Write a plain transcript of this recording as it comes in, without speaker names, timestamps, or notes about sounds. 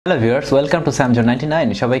Hello viewers, welcome to স্যামজন 99।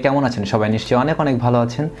 সবাই কেমন আছেন? সবাই নিশ্চয়ই অনেক অনেক ভালো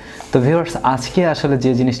আছেন। তো ভিউয়ার্স, আজকে আসলে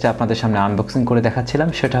যে জিনিসটা আপনাদের সামনে আনবক্সিং করে দেখাচ্ছিলাম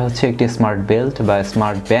সেটা হচ্ছে একটি স্মার্ট বেল্ট বা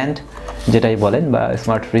স্মার্ট ব্যান্ড যেটাই বলেন, বা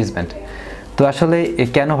স্মার্ট রিস্টব্যান্ড। তো আসলে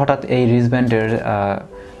কেন হঠাৎ এই রিস্টব্যান্ডের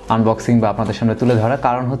আনবক্সিং বা আপনাদের সামনে তুলে ধরা,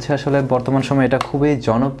 কারণ হচ্ছে আসলে বর্তমান সময়ে এটা খুবই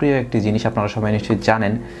জনপ্রিয় একটি জিনিস। আপনারা সবাই নিশ্চয়ই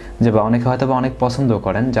জানেন যে, বা অনেকে হয়তো বা অনেক পছন্দ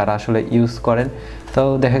করেন যারা আসলে ইউজ করেন। তো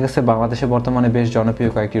দেখা গেছে বাংলাদেশে বর্তমানে বেশ জনপ্রিয়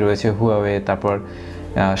কয়েকটি রয়েছে, হুয়াওয়ে, তারপর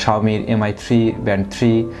শাওমির MI3 ব্যান্ড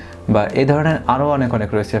 3 বা এই ধরনের আরও অনেক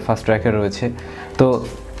রয়েছে, ফাস্ট ট্র্যাকের রয়েছে। তো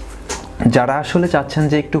যারা আসলে চাচ্ছেন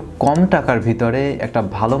যে একটু কম টাকার ভিতরে একটা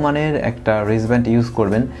ভালো মানের একটা রিস্টব্যান্ড ইউজ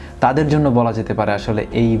করবেন, তাদের জন্য বলা যেতে পারে আসলে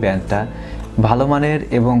এই ব্যান্ডটা ভালো মানের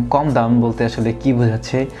এবং কম দাম বলতে আসলে কি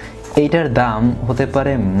বোঝাচ্ছে। এইটার দাম হতে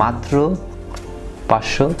পারে মাত্র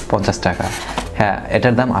 550 টাকা। হ্যাঁ,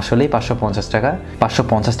 এটার দাম আসলেই 550 টাকা।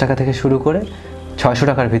 550 টাকা থেকে শুরু করে 600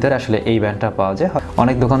 টাকার ভিতরে আসলে এই ব্যান্ডটা পাওয়া যায়।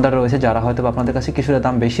 অনেক দোকানদার রয়েছে যারা হয়তো আপনাদের কাছে কিছুটা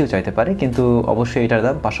দাম বেশিও চাইতে পারে, কিন্তু অবশ্যই এটার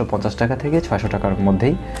দাম 550 টাকা থেকে 600 টাকার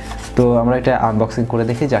মধ্যেই। তো আমরা এটা আনবক্সিং করে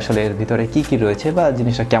দেখি যে আসলে এর ভিতরে কি রয়েছে বা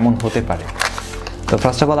জিনিসটা কেমন হতে পারে। তো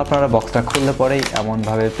ফার্স্ট অফ অল আপনারা বক্সটা খুললে পরেই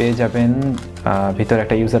এমনভাবে পেয়ে যাবেন ভিতরে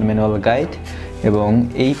একটা ইউজার ম্যানুয়াল গাইড, এবং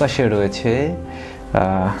এই পাশে রয়েছে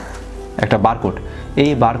একটা বারকোড।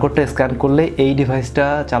 এই বারকোডটা স্ক্যান করলে এই ডিভাইসটা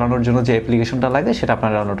চালানোর জন্য যে অ্যাপ্লিকেশনটা লাগে সেটা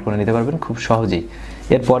আপনারা ডাউনলোড করে নিতে পারবেন খুব সহজেই।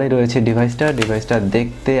 এরপরে রয়েছে ডিভাইসটা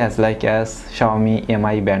দেখতে অ্যাজ শাওমি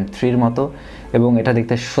MI ব্যান্ড 3-র মতো, এবং এটা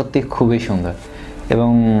দেখতে সত্যি খুবই সুন্দর।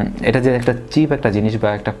 এবং এটা যে একটা চিপ একটা জিনিস বা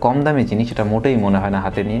একটা কম দামি জিনিস এটা মোটেই মনে হয় না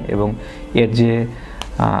হাতে নিয়ে। এবং এর যে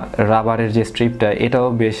রাবারের যে স্ট্রিপটা, এটাও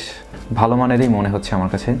বেশ ভালো মানেরই মনে হচ্ছে আমার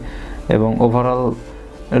কাছে, এবং ওভারঅল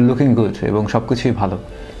লুকিং গুড এবং সব কিছুই ভালো।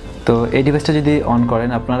 তো এই ডিভাইসটা যদি অন করেন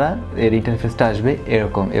আপনারা, এর ইন্টারফেসটা আসবে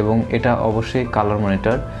এরকম, এবং এটা অবশ্যই কালার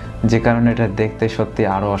মনিটর, যে কারণে এটা দেখতে সত্যি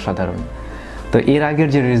আরও অসাধারণ। তো এর আগের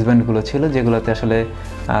যে রিস্টব্যান্ডগুলো ছিল যেগুলোতে আসলে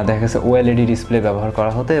দেখা গেছে OLED ডিসপ্লে ব্যবহার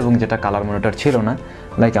করা হতো এবং যেটা কালার মনিটর ছিল না,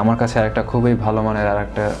 লাইক আমার কাছে আরেকটা খুবই ভালো মানের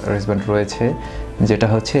আরেকটা রিস্টব্যান্ড রয়েছে যেটা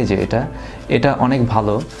হচ্ছে যে এটা অনেক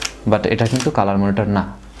ভালো, বাট এটা কিন্তু কালার মনিটর না।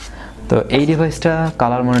 তো এই ডিভাইসটা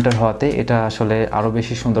কালার মনিটর হওয়াতে এটা আসলে আরও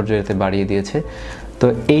বেশি সৌন্দর্য এতে বাড়িয়ে দিয়েছে। তো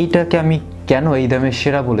এইটাকে আমি কেন এই দামে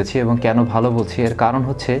সেরা বলেছি এবং কেন ভালো বলছি, এর কারণ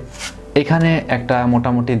হচ্ছে এখানে একটা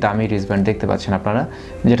মোটামুটি দামি রিস্টব্যান্ড দেখতে পাচ্ছেন আপনারা,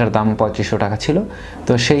 যেটার দাম 3500 টাকা ছিল।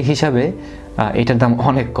 তো সেই হিসাবে এটার দাম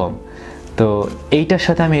অনেক কম। তো এইটার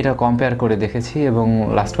সাথে আমি এটা কম্পেয়ার করে দেখেছি এবং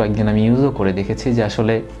লাস্ট কয়েকদিন আমি ইউজও করে দেখেছি যে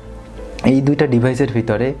আসলে এই দুইটা ডিভাইসের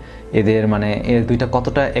ভিতরে এদের এর দুইটা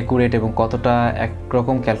কতটা অ্যাকুরেট এবং কতটা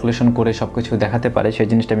একরকম ক্যালকুলেশন করে সব কিছু দেখাতে পারে সেই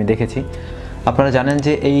জিনিসটা আমি দেখেছি। আপনারা জানেন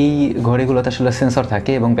যে এই ঘড়িগুলোতে আসলে সেন্সর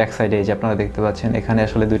থাকে, এবং ব্যাক সাইডে যে আপনারা দেখতে পাচ্ছেন এখানে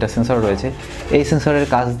আসলে দুইটা সেন্সর রয়েছে। এই সেন্সরের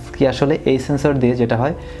কাজ কি, আসলে এই সেন্সর দিয়ে যেটা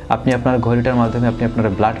হয়, আপনি আপনার ঘড়িটার মাধ্যমে আপনি আপনার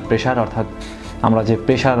ব্লাড প্রেশার, অর্থাৎ আমরা যে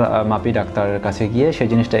প্রেশার মাপি ডাক্তারের কাছে গিয়ে, সেই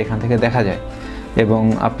জিনিসটা এখান থেকে দেখা যায়। এবং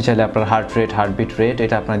আপনি চাইলে আপনার হার্টবিট রেট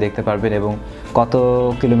এটা আপনারা দেখতে পারবেন, এবং কত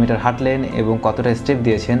কিলোমিটার হাঁটলেন এবং কতটা স্টেপ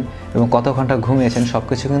দিয়েছেন এবং কত ঘন্টা ঘুমিয়েছেন সব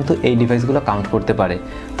কিছু কিন্তু এই ডিভাইসগুলো কাউন্ট করতে পারে।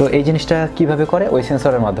 তো এই জিনিসটা কিভাবে করে, ওই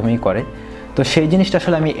সেন্সরের মাধ্যমেই করে। তো সেই জিনিসটা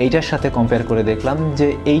আসলে আমি এইটার সাথে কম্পেয়ার করে দেখলাম যে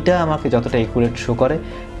এইটা আমাকে যতটা একুরেট শো করে,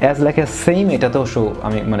 অ্যাজ লাইক এ সেম এটাতেও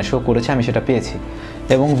শো করেছে, আমি সেটা পেয়েছি।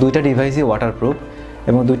 এবং দুইটা ডিভাইসই ওয়াটারপ্রুফ,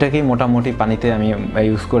 এবং দুইটাকেই মোটামুটি পানিতে আমি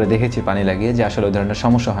ইউজ করে দেখেছি পানি লাগিয়ে, যে আসলে ওই ধরনের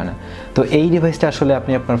সমস্যা হয় না। তো এই ডিভাইসটা আসলে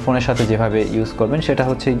আপনি আপনার ফোনের সাথে যেভাবে ইউজ করবেন সেটা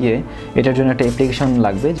হচ্ছে গিয়ে, এটার জন্য একটা অ্যাপ্লিকেশন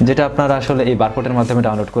লাগবে যেটা আপনারা আসলে এই বারকোডের মাধ্যমে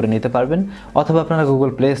ডাউনলোড করে নিতে পারবেন, অথবা আপনারা গুগল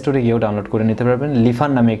প্লে স্টোরে গিয়েও ডাউনলোড করে নিতে পারবেন।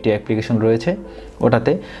 লিফান নামে একটি অ্যাপ্লিকেশন রয়েছে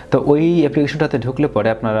ওটাতে। তো ওই অ্যাপ্লিকেশনটাতে ঢুকলে পরে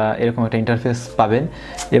আপনারা এরকম একটা ইন্টারফেস পাবেন,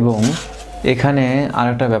 এবং এখানে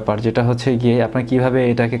আরেকটা ব্যাপার যেটা হচ্ছে গিয়ে আপনারা কীভাবে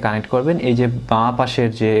এটাকে কানেক্ট করবেন। এই যে বাঁ পাশের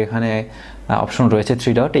যে এখানে অপশন রয়েছে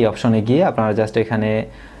 3 ডট, এই অপশনে গিয়ে আপনারা জাস্ট এখানে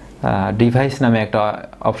ডিভাইস নামে একটা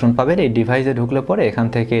অপশন পাবেন। এই ডিভাইসে ঢুকলে পরে এখান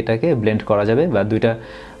থেকে এটাকে ব্লেন্ড করা যাবে, বা দুইটা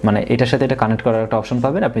এটার সাথে এটা কানেক্ট করার একটা অপশন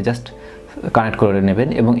পাবেন, আপনি জাস্ট কানেক্ট করে নেবেন।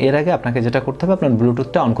 এবং এর আগে আপনাকে যেটা করতে হবে, আপনার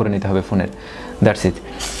ব্লুটুথটা অন করে নিতে হবে ফোনের, দ্যাটস ইট।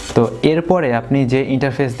 তো এরপরে আপনি যে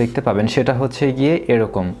ইন্টারফেস দেখতে পাবেন সেটা হচ্ছে গিয়ে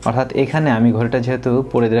এরকম, অর্থাৎ এখানে আমি ঘড়িটা যেহেতু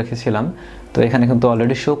পরে রেখেছিলাম, তো এখানে কিন্তু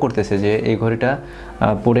অলরেডি শো করতেছে যে এই ঘড়িটা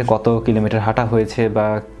পরে কত কিলোমিটার হাঁটা হয়েছে বা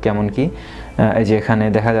কেমন কি। এই যে এখানে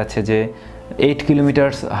দেখা যাচ্ছে যে 8 কিলোমিটার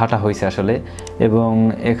হাঁটা হয়েছে আসলে, এবং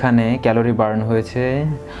এখানে ক্যালোরি বার্ন হয়েছে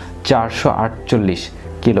 448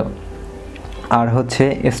 কিলো, আর হচ্ছে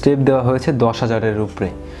স্টেপ দেওয়া হয়েছে 10,000-এর উপরে।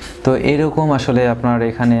 তো এরকম আসলে আপনার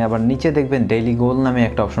এখানে আবার নিচে দেখবেন ডেইলি গোল নামে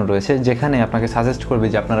একটা অপশন রয়েছে, যেখানে আপনাকে সাজেস্ট করবে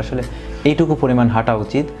যে আপনার আসলে এইটুকু পরিমাণ হাঁটা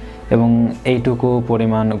উচিত, এবং এইটুকু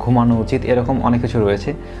পরিমাণ ঘুমানো উচিত, এরকম অনেক কিছু রয়েছে।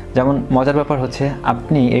 যেমন মজার ব্যাপার হচ্ছে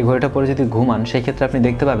আপনি এই ঘড়িটা পরে যদি ঘুমান সেই ক্ষেত্রে আপনি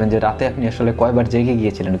দেখতে পাবেন যে রাতে আপনি আসলে কয়বার জেগে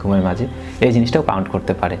গিয়েছিলেন ঘুমের মাঝে, এই জিনিসটাও কাউন্ট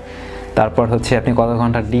করতে পারে। তারপর হচ্ছে আপনি কত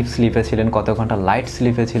ঘন্টা ডিপ স্লিপে ছিলেন, কত ঘন্টা লাইট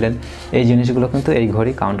স্লিপে ছিলেন, এই জিনিসগুলো কিন্তু এই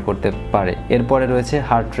ঘড়ি কাউন্ট করতে পারে। এরপরে রয়েছে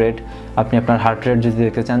হার্ট রেট। আপনি আপনার হার্ট রেট যদি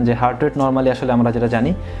দেখতে চান, যে হার্ট রেট নর্মালি আসলে আমরা যেটা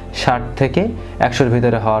জানি 60 থেকে 100-র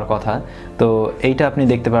ভিতরে হওয়ার কথা, তো এইটা আপনি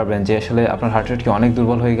দেখতে পারবেন যে আসলে আপনার হার্ট রেট কি অনেক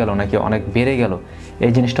দুর্বল হয়ে গেল নাকি অনেক বেড়ে গেল,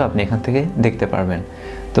 এই জিনিসটা আপনি এখান থেকে দেখতে পারবেন।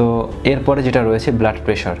 তো এরপরে যেটা রয়েছে ব্লাড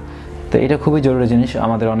প্রেশার। তো এটা খুবই জরুরি জিনিস,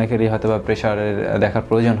 আমাদের অনেকেরই হয়তো বা প্রেশারের দেখার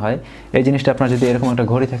প্রয়োজন হয়। এই জিনিসটা আপনার যদি এরকম একটা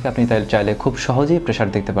ঘড়ি থাকে আপনি তাই চাইলে খুব সহজেই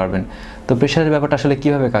প্রেশার দেখতে পারবেন। তো প্রেশারের ব্যাপারটা আসলে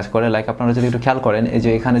কীভাবে কাজ করে, লাইক আপনারা যদি একটু খেয়াল করেন, এই যে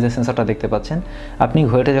এখানে যে সেন্সরটা দেখতে পাচ্ছেন, আপনি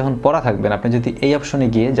ঘড়িটা যখন পরা থাকবেন আপনি যদি এই অপশনে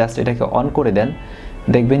গিয়ে জাস্ট এটাকে অন করে দেন,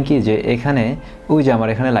 দেখবেন কি যে এখানে ওই যে আমার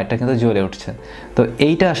এখানে লাইটটা কিন্তু জ্বলে উঠছে। তো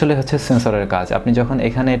এইটা আসলে হচ্ছে সেন্সরের কাজ। আপনি যখন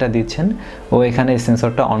এখানে এটা দিচ্ছেন ও এখানে এই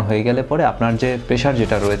সেন্সরটা অন হয়ে গেলে পরে আপনার যে প্রেশার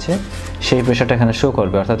যেটা রয়েছে সেই প্রেশারটা এখানে শো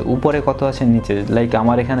করবে, অর্থাৎ উপরে কত আছে নিচে, লাইক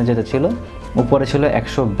আমার এখানে যেটা ছিল উপরে ছিল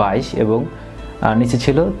 122 এবং নিচে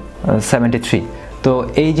ছিল 73। তো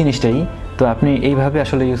এই জিনিসটাই তো আপনি এইভাবে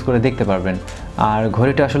আসলে ইউজ করে দেখতে পারবেন। আর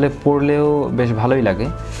ঘড়িটা আসলে পরলেও বেশ ভালোই লাগে,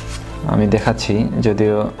 আমি দেখাচ্ছি,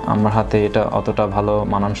 যদিও আমার হাতে এটা অতটা ভালো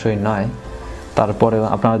মানানসই নয়, তারপরেও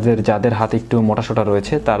আপনাদের যাদের হাতে একটু মোটাসোটা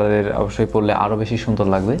রয়েছে তাদের অবশ্যই পরলে আরও বেশি সুন্দর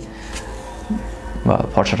লাগবে, বা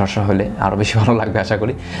ফর্সা টর্সা হলে আরও বেশি ভালো লাগবে আশা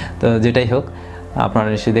করি। তো যেটাই হোক, আপনারা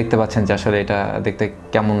নিশ্চয়ই দেখতে পাচ্ছেন যে আসলে এটা দেখতে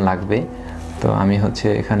কেমন লাগবে। তো আমি হচ্ছে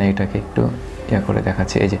এখানে এটাকে একটু করে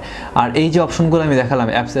দেখাচ্ছি, এই যে। আর এই যে অপশনগুলো আমি দেখালাম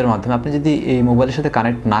অ্যাপসের মাধ্যমে, আপনি যদি এই মোবাইলের সাথে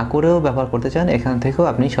কানেক্ট না করেও ব্যবহার করতে চান, এখান থেকেও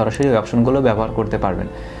আপনি সরাসরি ওই অপশনগুলো ব্যবহার করতে পারবেন।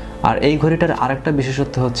 আর এই ঘড়িটার আরেকটা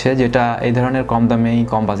বিশেষত্ব হচ্ছে, যেটা এই ধরনের কম দামে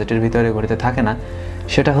কম বাজেটের ভিতরে ঘড়িতে থাকে না,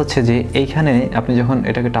 সেটা হচ্ছে যে এইখানে আপনি যখন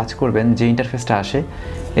এটাকে টাচ করবেন যে ইন্টারফেসটা আসে,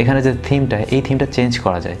 এখানে যে থিমটা, এই থিমটা চেঞ্জ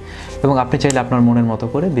করা যায় এবং আপনি চাইলে আপনার মনের মতো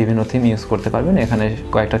করে বিভিন্ন থিম ইউজ করতে পারবেন। এখানে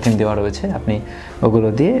কয়েকটা থিম দেওয়া রয়েছে, আপনি ওগুলো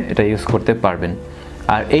দিয়ে এটা ইউজ করতে পারবেন।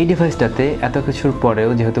 আর এই ডিভাইসটাতে এত কিছুর পরেও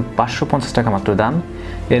যেহেতু 550 টাকা মাত্র দাম,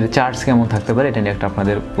 এর চার্জ কেমন থাকতে পারে এটা নিয়ে একটা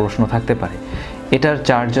আপনাদের প্রশ্ন থাকতে পারে। এটার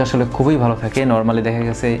চার্জ আসলে খুবই ভালো থাকে। নর্মালি দেখা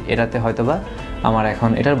গেছে এটাতে হয়তোবা আমার এখন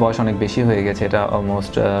এটার বয়স অনেক বেশি হয়ে গেছে, এটা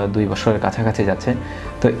অলমোস্ট 2 বছরের কাছাকাছি যাচ্ছে।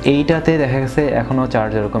 তো এইটাতে দেখা গেছে এখনও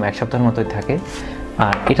চার্জ এরকম 1 সপ্তাহের মতোই থাকে,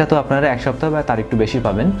 আর এটা তো আপনারা 1 সপ্তাহ বা তার একটু বেশি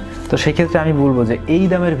পাবেন। তো সেই ক্ষেত্রে আমি বলবো যে এই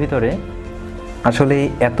দামের ভিতরে আসলে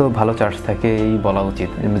এত ভালো চার্জ থাকে এই বলা উচিত,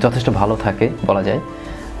 যথেষ্ট ভালো থাকে বলা যায়।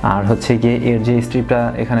 আর হচ্ছে গিয়ে এর যে স্ট্রিপটা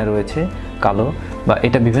এখানে রয়েছে কালো, বা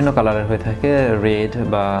এটা বিভিন্ন কালারের হয়ে থাকে, রেড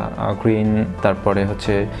বা গ্রিন, তারপরে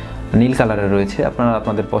হচ্ছে নীল কালারের রয়েছে, আপনারা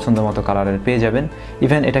আপনাদের পছন্দ মতো কালারের পেয়ে যাবেন।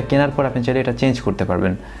 ইভেন এটা কেনার পর আপনি চাইলে এটা চেঞ্জ করতে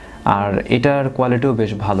পারবেন। আর এটার কোয়ালিটিও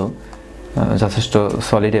বেশ ভালো, যথেষ্ট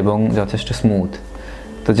সলিড এবং যথেষ্ট স্মুথ,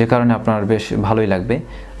 তো যে কারণে আপনার বেশ ভালোই লাগবে।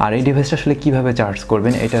 আর এই ডিভাইসটা আসলে কীভাবে চার্জ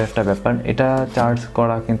করবেন এটার একটা ব্যাপার, এটা চার্জ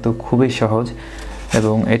করা কিন্তু খুবই সহজ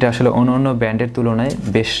এবং এটা আসলে অন্য ব্যান্ডের তুলনায়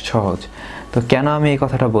বেশ সহজ। তো কেন আমি এই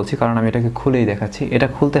কথাটা বলছি, কারণ আমি এটাকে খুলেই দেখাচ্ছি। এটা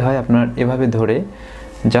খুলতে হয় আপনার এভাবে ধরে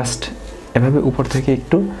জাস্ট এভাবে উপর থেকে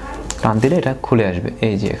একটু টান দিলে এটা খুলে আসবে,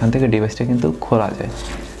 এই যে এখান থেকে ডিভাইসটা কিন্তু খোলা যায়,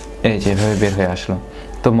 এই যে এভাবে বের হয়ে আসলো।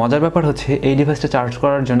 তো মজার ব্যাপার হচ্ছে এই ডিভাইসটা চার্জ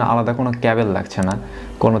করার জন্য আলাদা কোনো কেবল লাগছে না,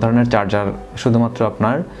 কোনো ধরনের চার্জার, শুধুমাত্র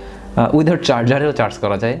আপনার উইদাউট চার্জারেও চার্জ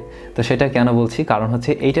করা যায়। তো সেটা কেন বলছি, কারণ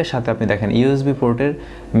হচ্ছে এইটার সাথে আপনি দেখেন ইউএসবি পোর্টের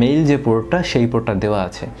মেইল যে পোর্টটা সেই পোর্টটা দেওয়া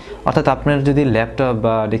আছে, অর্থাৎ আপনার যদি ল্যাপটপ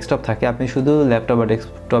বা ডেস্কটপ থাকে আপনি শুধু ল্যাপটপ বা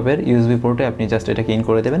ডেস্কটপের ইউএসবি পোর্টে আপনি জাস্ট এটাকে ইন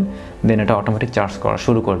করে দেবেন, দেন এটা অটোমেটিক চার্জ করা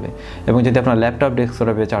শুরু করবে। এবং যদি আপনার ল্যাপটপ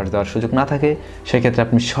ডেস্কটপে চার্জ দেওয়ার সুযোগ না থাকে সেক্ষেত্রে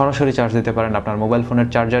আপনি সরাসরি চার্জ দিতে পারেন আপনার মোবাইল ফোনের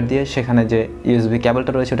চার্জার দিয়ে, সেখানে যে ইউএসবি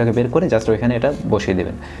কেবলটা রয়েছে ওটাকে বের করে জাস্ট ওইখানে এটা বসিয়ে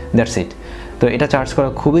দেবেন, দ্যাটস ইট। তো এটা চার্জ করা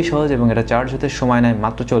খুবই সহজ এবং এটা চার্জ হতে সময় নেয়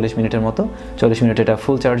মাত্র 40 মিনিটের মতো। 40 মিনিটে এটা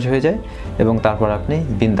ফুল চার্জ হয়ে যায় এবং তারপর আপনি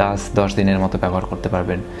বিন্দাস 10 দিনের মতো ব্যবহার করতে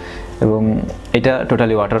পারবেন। এবং এটা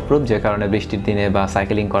টোটালি ওয়াটারপ্রুফ, যে কারণে বৃষ্টির দিনে বা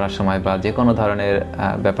সাইকেলিং করার সময় বা যে কোনো ধরনের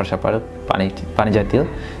ব্যাপার স্যাপার পানি জাতীয়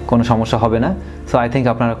কোনো সমস্যা হবে না। সো আই থিঙ্ক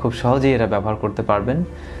আপনারা খুব সহজেই এটা ব্যবহার করতে পারবেন।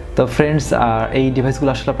 তো ফ্রেন্ডস, এই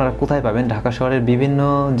ডিভাইসগুলো আসলে আপনারা কোথায় পাবেন? ঢাকা শহরের বিভিন্ন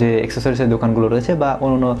যে অ্যাক্সেসরিজের দোকানগুলো রয়েছে বা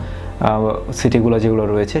অন্য সিটিগুলো যেগুলো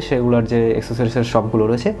রয়েছে সেগুলোর যে অ্যাক্সেসরিজের শপগুলো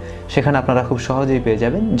রয়েছে সেখানে আপনারা খুব সহজেই পেয়ে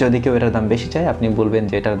যাবেন। যদি কেউ এটার দাম বেশি চায় আপনি বলবেন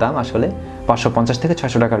যে এটার দাম আসলে 550 থেকে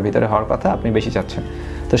 600 টাকার ভিতরে হওয়ার কথা, আপনি বেশি চাচ্ছেন,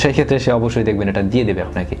 তো সেই ক্ষেত্রে সে অবশ্যই দেখবেন এটা দিয়ে দেবে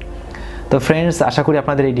আপনাকে। তো ফ্রেন্ডস, আশা করি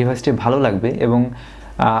আপনাদের এই ডিভাইসটি ভালো লাগবে এবং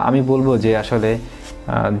আমি বলবো যে আসলে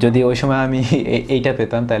যদি ওই সময় আমি এইটা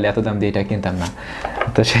পেতাম তাহলে এত দাম দিয়ে এটা কিনতাম না।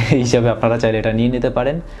 তো সেই হিসাবে আপনারা চাইলে এটা নিয়ে নিতে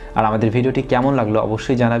পারেন। আর আমাদের ভিডিওটি কেমন লাগলো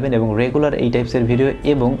অবশ্যই জানাবেন এবং রেগুলার এই টাইপসের ভিডিও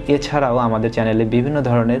এবং এছাড়াও আমাদের চ্যানেলে বিভিন্ন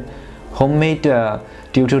ধরনের হোমমেড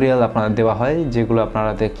টিউটোরিয়াল আপনাদের দেওয়া হয়, যেগুলো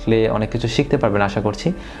আপনারা দেখলে অনেক কিছু শিখতে পারবেন আশা করছি।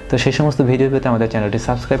 তো সেই সমস্ত ভিডিও পেতে আমাদের চ্যানেলটি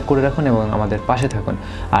সাবস্ক্রাইব করে রাখুন এবং আমাদের পাশে থাকুন।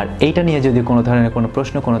 আর এইটা নিয়ে যদি কোনো ধরনের কোনো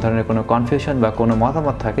প্রশ্ন, কোনো ধরনের কোনো কনফিউশন বা কোনো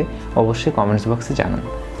মতামত থাকে, অবশ্যই কমেন্টস বক্সে জানান।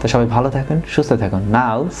 তো সবাই ভালো থাকুন, সুস্থ থাকুন।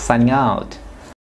 নাও সাইনিং আউট।